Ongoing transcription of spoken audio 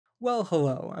Well,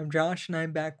 hello, I'm Josh and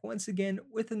I'm back once again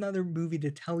with another movie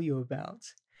to tell you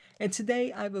about. And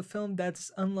today I have a film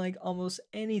that's unlike almost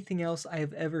anything else I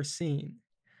have ever seen.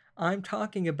 I'm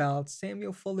talking about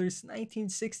Samuel Fuller's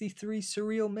 1963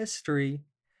 surreal mystery,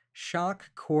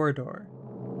 Shock Corridor.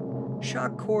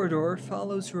 Shock Corridor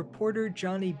follows reporter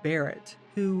Johnny Barrett,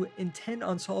 who, intent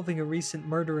on solving a recent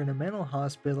murder in a mental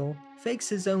hospital, fakes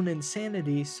his own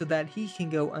insanity so that he can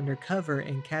go undercover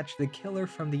and catch the killer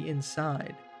from the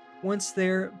inside. Once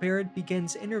there, Barrett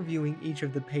begins interviewing each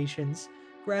of the patients,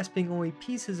 grasping only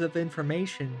pieces of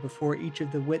information before each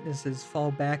of the witnesses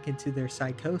fall back into their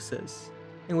psychosis.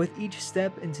 And with each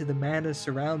step into the madness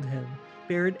around him,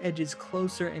 Barrett edges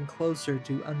closer and closer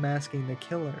to unmasking the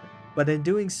killer. But in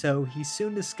doing so, he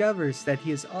soon discovers that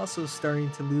he is also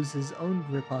starting to lose his own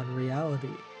grip on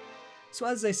reality. So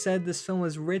as I said, this film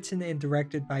was written and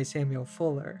directed by Samuel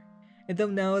Fuller. And though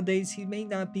nowadays he may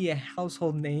not be a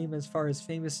household name as far as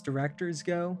famous directors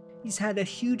go, he's had a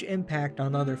huge impact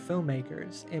on other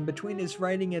filmmakers, and between his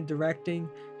writing and directing,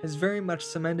 has very much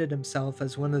cemented himself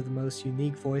as one of the most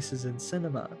unique voices in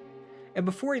cinema. And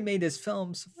before he made his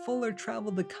films, Fuller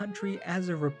traveled the country as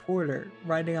a reporter,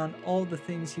 writing on all the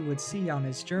things he would see on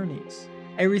his journeys.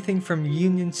 Everything from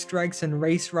union strikes and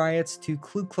race riots to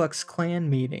Ku Klux Klan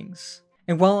meetings.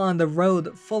 And while on the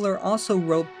road, Fuller also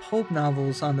wrote pulp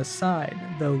novels on the side,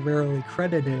 though rarely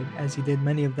credited, as he did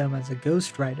many of them as a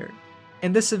ghostwriter.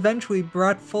 And this eventually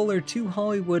brought Fuller to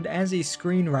Hollywood as a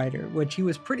screenwriter, which he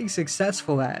was pretty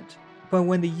successful at. But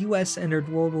when the US entered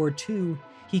World War II,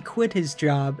 he quit his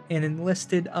job and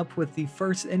enlisted up with the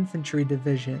 1st Infantry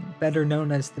Division, better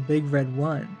known as the Big Red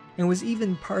One, and was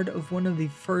even part of one of the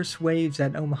first waves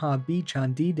at Omaha Beach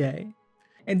on D-Day.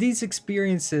 And these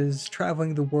experiences,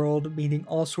 traveling the world, meeting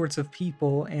all sorts of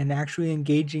people, and actually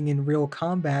engaging in real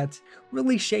combat,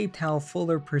 really shaped how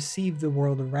Fuller perceived the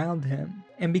world around him.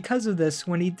 And because of this,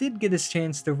 when he did get his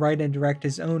chance to write and direct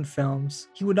his own films,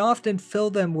 he would often fill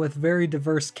them with very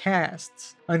diverse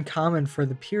casts, uncommon for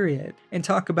the period, and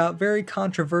talk about very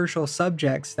controversial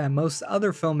subjects that most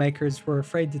other filmmakers were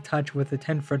afraid to touch with a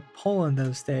 10-foot pole in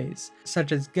those days,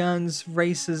 such as guns,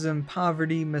 racism,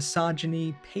 poverty,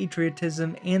 misogyny,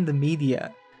 patriotism, and the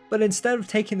media. But instead of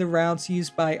taking the routes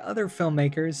used by other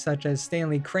filmmakers such as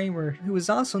Stanley Kramer, who was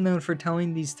also known for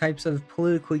telling these types of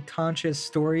politically conscious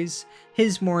stories,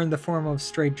 his more in the form of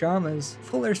straight dramas,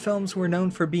 Fuller's films were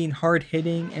known for being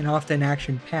hard-hitting and often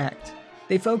action-packed.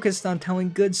 They focused on telling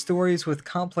good stories with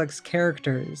complex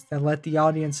characters that let the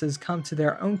audiences come to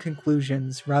their own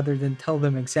conclusions rather than tell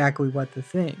them exactly what to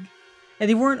think. And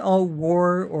they weren't all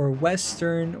war or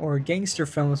western or gangster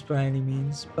films by any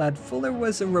means, but Fuller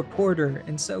was a reporter,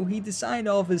 and so he designed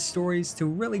all of his stories to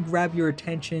really grab your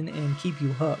attention and keep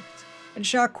you hooked. And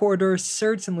Shock Corridor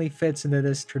certainly fits into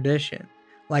this tradition.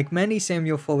 Like many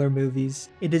Samuel Fuller movies,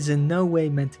 it is in no way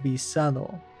meant to be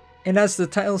subtle. And as the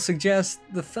title suggests,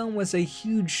 the film was a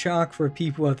huge shock for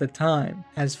people at the time,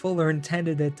 as Fuller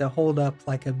intended it to hold up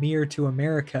like a mirror to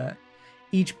America,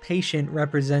 each patient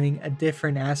representing a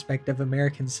different aspect of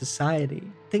American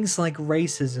society. Things like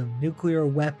racism, nuclear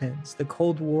weapons, the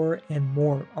Cold War, and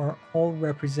more are all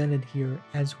represented here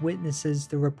as witnesses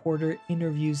the reporter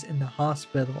interviews in the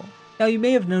hospital. Now, you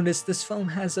may have noticed this film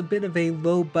has a bit of a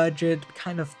low-budget,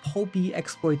 kind of pulpy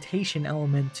exploitation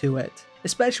element to it,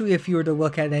 especially if you were to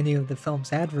look at any of the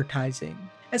film's advertising.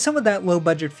 And some of that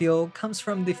low-budget feel comes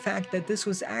from the fact that this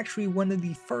was actually one of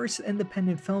the first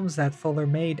independent films that Fuller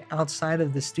made outside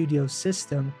of the studio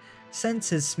system since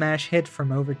his smash hit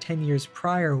from over 10 years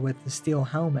prior with The Steel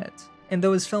Helmet. And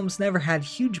though his films never had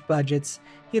huge budgets,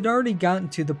 he had already gotten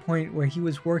to the point where he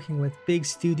was working with big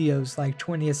studios like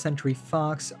 20th Century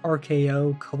Fox,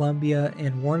 RKO, Columbia,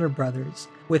 and Warner Brothers,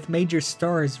 with major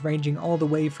stars ranging all the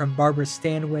way from Barbara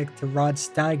Stanwyck to Rod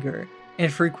Steiger,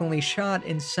 and frequently shot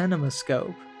in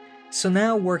CinemaScope. So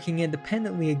now working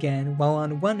independently again, while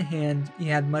on one hand he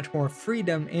had much more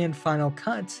freedom and final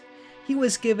cuts, he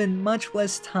was given much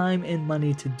less time and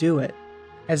money to do it.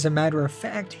 As a matter of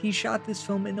fact, he shot this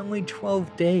film in only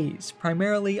 12 days,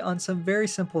 primarily on some very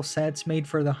simple sets made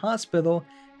for the hospital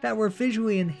that were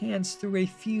visually enhanced through a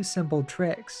few simple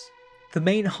tricks. The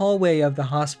main hallway of the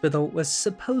hospital was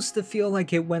supposed to feel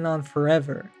like it went on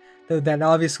forever, though that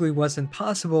obviously wasn't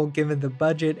possible given the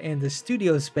budget and the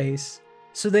studio space,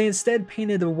 so they instead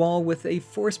painted a wall with a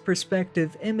forced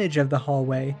perspective image of the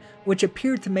hallway, which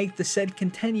appeared to make the set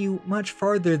continue much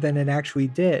farther than it actually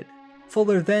did.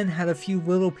 Fuller then had a few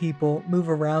little people move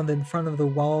around in front of the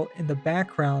wall in the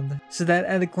background, so that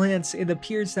at a glance it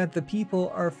appears that the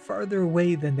people are farther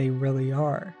away than they really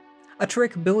are. a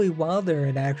trick Billy Wilder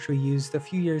had actually used a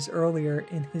few years earlier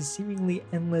in his seemingly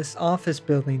endless office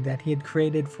building that he had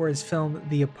created for his film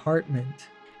The Apartment.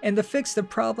 And to fix the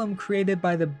problem created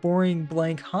by the boring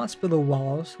blank hospital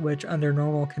walls, which under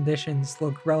normal conditions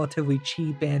look relatively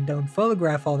cheap and don't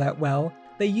photograph all that well,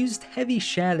 they used heavy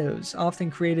shadows, often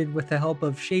created with the help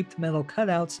of shaped metal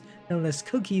cutouts known as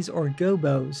cookies or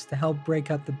gobos, to help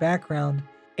break up the background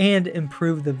and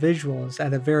improve the visuals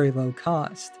at a very low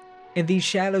cost. And these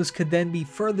shadows could then be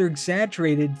further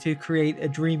exaggerated to create a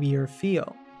dreamier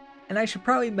feel. And I should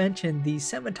probably mention the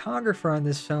cinematographer on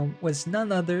this film was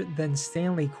none other than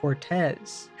Stanley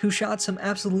Cortez, who shot some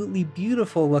absolutely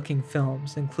beautiful looking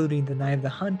films, including The Night of the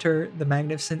Hunter, The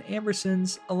Magnificent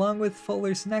Ambersons, along with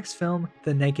Fuller's next film,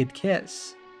 The Naked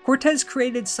Kiss. Cortez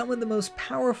created some of the most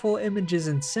powerful images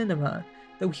in cinema,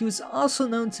 though he was also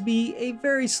known to be a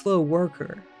very slow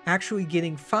worker, actually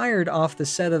getting fired off the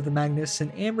set of The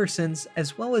Magnificent Ambersons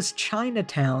as well as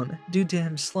Chinatown due to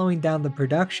him slowing down the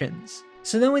productions.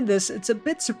 So knowing this, it's a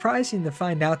bit surprising to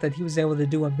find out that he was able to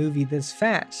do a movie this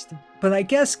fast. But I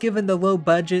guess given the low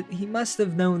budget, he must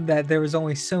have known that there was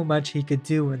only so much he could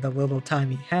do in the little time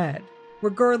he had.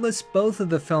 Regardless, both of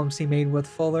the films he made with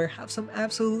Fuller have some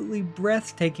absolutely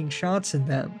breathtaking shots in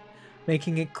them,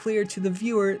 making it clear to the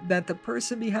viewer that the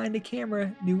person behind the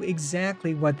camera knew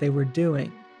exactly what they were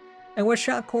doing. And what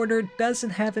Shot Quarter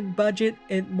doesn't have in budget,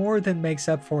 it more than makes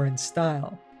up for in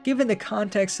style. Given the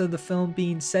context of the film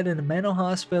being set in a mental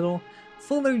hospital,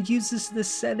 Fuller uses this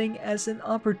setting as an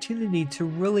opportunity to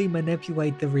really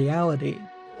manipulate the reality.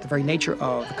 The very nature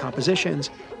of the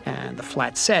compositions and the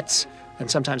flat sets and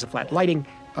sometimes the flat lighting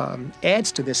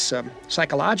adds to this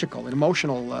psychological and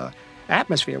emotional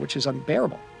atmosphere, which is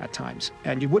unbearable at times.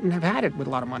 And you wouldn't have had it with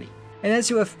a lot of money. And as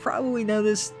you have probably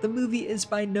noticed, the movie is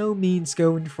by no means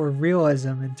going for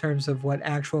realism in terms of what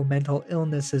actual mental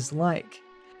illness is like.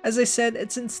 As I said,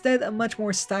 it's instead a much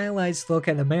more stylized look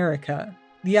at America.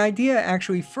 The idea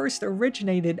actually first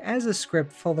originated as a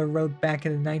script Fuller wrote back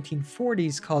in the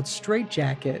 1940s called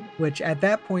Straitjacket, which at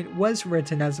that point was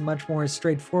written as a much more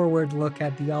straightforward look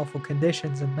at the awful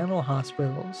conditions in mental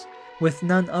hospitals, with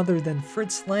none other than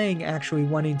Fritz Lang actually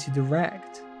wanting to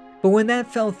direct. But when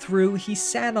that fell through, he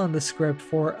sat on the script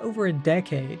for over a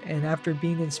decade, and after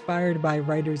being inspired by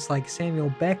writers like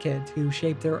Samuel Beckett, who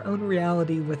shaped their own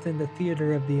reality within the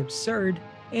theater of the absurd,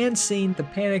 and seeing the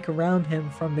panic around him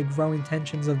from the growing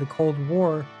tensions of the Cold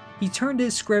War, he turned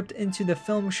his script into the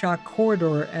film Shot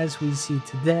Corridor as we see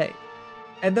today.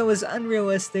 And though as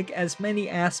unrealistic as many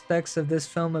aspects of this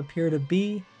film appear to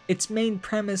be, its main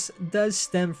premise does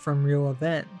stem from real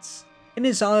events. In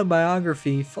his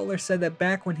autobiography, Fuller said that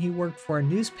back when he worked for a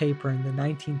newspaper in the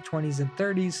 1920s and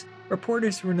 30s,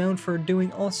 reporters were known for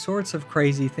doing all sorts of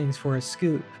crazy things for a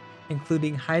scoop,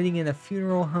 including hiding in a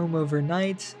funeral home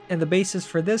overnight, and the basis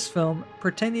for this film,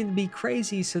 pretending to be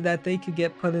crazy so that they could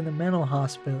get put in a mental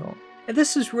hospital. And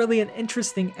this is really an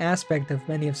interesting aspect of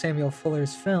many of Samuel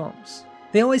Fuller's films.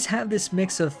 They always have this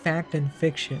mix of fact and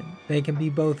fiction. They can be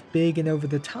both big and over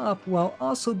the top while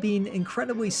also being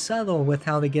incredibly subtle with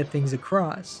how they get things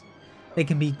across. They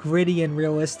can be gritty and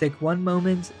realistic one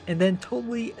moment and then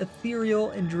totally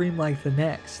ethereal and dreamlike the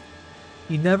next.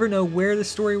 You never know where the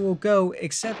story will go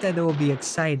except that it will be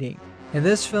exciting, and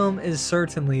this film is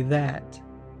certainly that.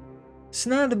 So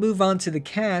now to move on to the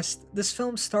cast, this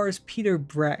film stars Peter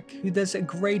Breck, who does a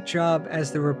great job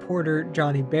as the reporter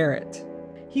Johnny Barrett.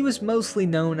 He was mostly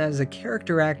known as a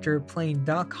character actor playing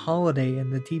Doc Holliday in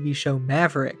the TV show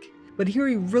Maverick, but here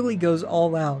he really goes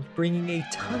all out, bringing a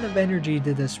ton of energy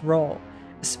to this role,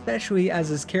 especially as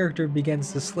his character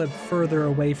begins to slip further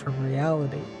away from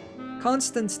reality.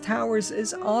 Constance Towers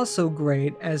is also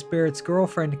great as Barrett's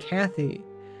girlfriend Kathy.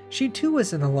 She too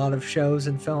was in a lot of shows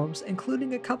and films,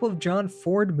 including a couple of John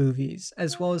Ford movies,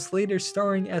 as well as later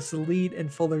starring as the lead in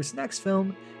Fuller's next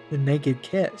film, The Naked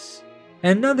Kiss.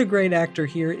 And another great actor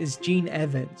here is Gene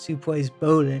Evans, who plays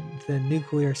Bowden, the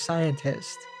nuclear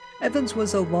scientist. Evans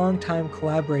was a longtime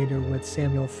collaborator with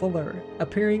Samuel Fuller,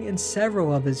 appearing in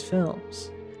several of his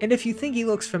films. And if you think he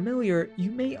looks familiar,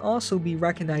 you may also be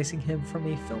recognizing him from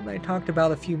a film I talked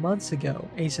about a few months ago,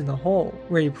 Ace in the Hole,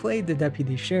 where he played the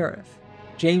deputy sheriff.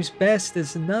 James Best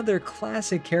is another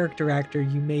classic character actor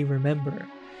you may remember.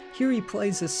 Here he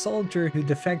plays a soldier who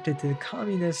defected to the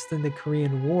communists in the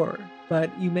Korean War,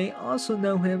 but you may also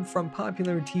know him from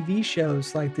popular TV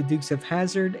shows like The Dukes of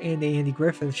Hazzard and The Andy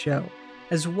Griffith Show,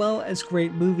 as well as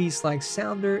great movies like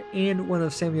Sounder and one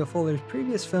of Samuel Fuller's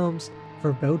previous films,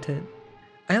 Verboten.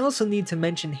 I also need to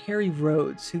mention Hari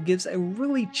Rhodes, who gives a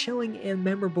really chilling and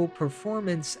memorable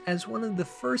performance as one of the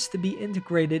first to be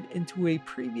integrated into a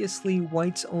previously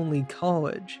whites-only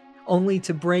college, only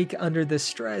to break under the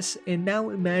stress and now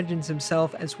imagines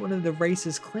himself as one of the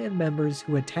race's clan members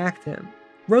who attacked him.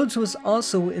 Rhodes was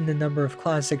also in a number of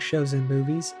classic shows and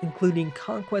movies, including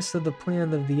Conquest of the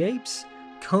Planet of the Apes,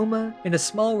 Coma, and a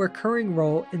small recurring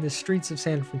role in The Streets of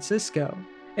San Francisco.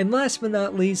 And last but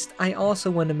not least, I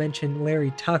also want to mention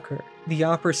Larry Tucker, the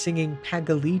opera-singing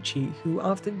Pagalici, who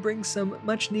often brings some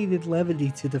much-needed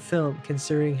levity to the film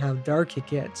considering how dark it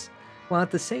gets, while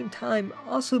at the same time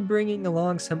also bringing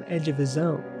along some edge of his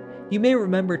own. You may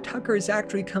remember Tucker has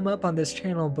actually come up on this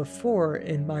channel before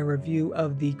in my review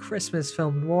of the Christmas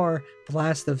film noir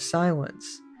Blast of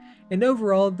Silence. And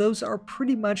overall, those are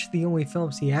pretty much the only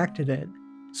films he acted in.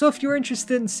 So if you're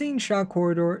interested in seeing Shock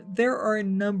Corridor, there are a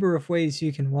number of ways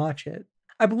you can watch it.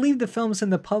 I believe the film's in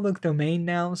the public domain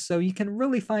now, so you can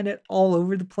really find it all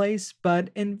over the place, but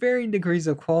in varying degrees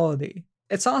of quality.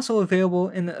 It's also available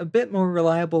in a bit more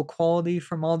reliable quality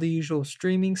from all the usual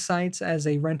streaming sites as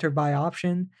a rent-or-buy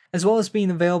option, as well as being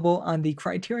available on the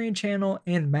Criterion Channel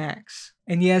and Max.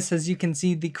 And yes, as you can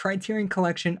see, the Criterion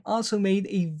Collection also made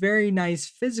a very nice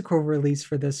physical release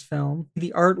for this film.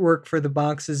 The artwork for the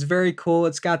box is very cool.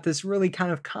 It's got this really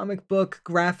kind of comic book,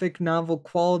 graphic novel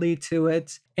quality to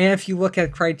it. And if you look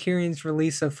at Criterion's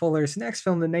release of Fuller's next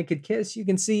film, The Naked Kiss, you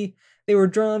can see they were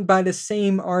drawn by the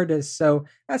same artist, so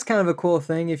that's kind of a cool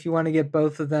thing if you want to get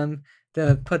both of them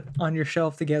to put on your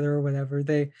shelf together or whatever.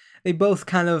 They both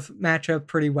kind of match up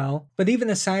pretty well. But even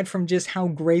aside from just how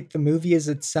great the movie is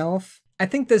itself, I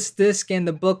think this disc and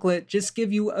the booklet just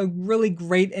give you a really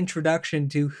great introduction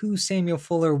to who Samuel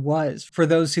Fuller was for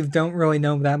those who don't really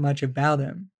know that much about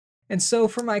him. And so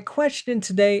for my question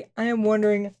today, I am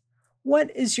wondering, what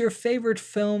is your favorite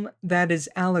film that is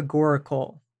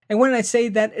allegorical? And when I say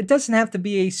that, it doesn't have to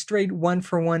be a straight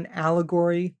one-for-one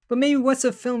allegory, but maybe what's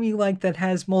a film you like that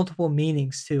has multiple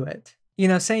meanings to it? You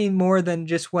know, saying more than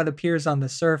just what appears on the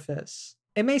surface.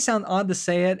 It may sound odd to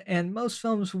say it, and most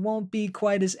films won't be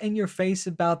quite as in-your-face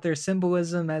about their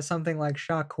symbolism as something like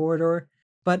Shock Corridor,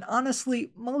 but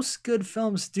honestly, most good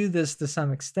films do this to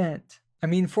some extent. I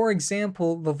mean, for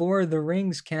example, The Lord of the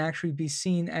Rings can actually be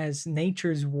seen as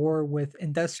nature's war with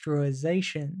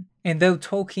industrialization. And though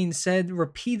Tolkien said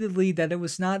repeatedly that it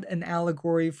was not an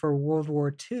allegory for World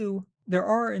War II, there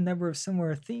are a number of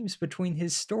similar themes between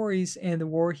his stories and the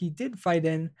war he did fight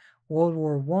in, World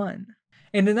War I.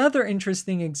 And another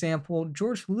interesting example,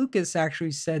 George Lucas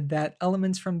actually said that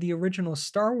elements from the original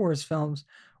Star Wars films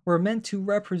were meant to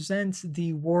represent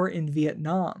the war in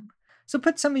Vietnam. So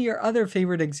put some of your other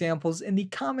favorite examples in the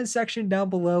comment section down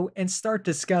below and start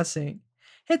discussing.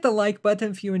 Hit the like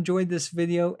button if you enjoyed this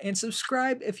video and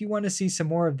subscribe if you want to see some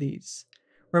more of these.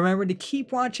 Remember to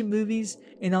keep watching movies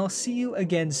and I'll see you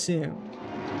again soon.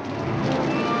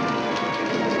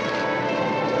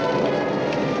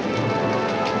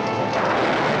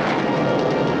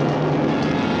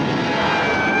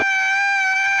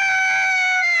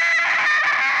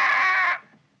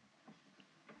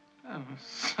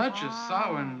 Such a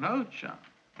sour note, John.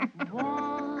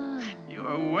 You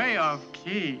are way off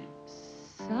key.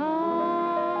 So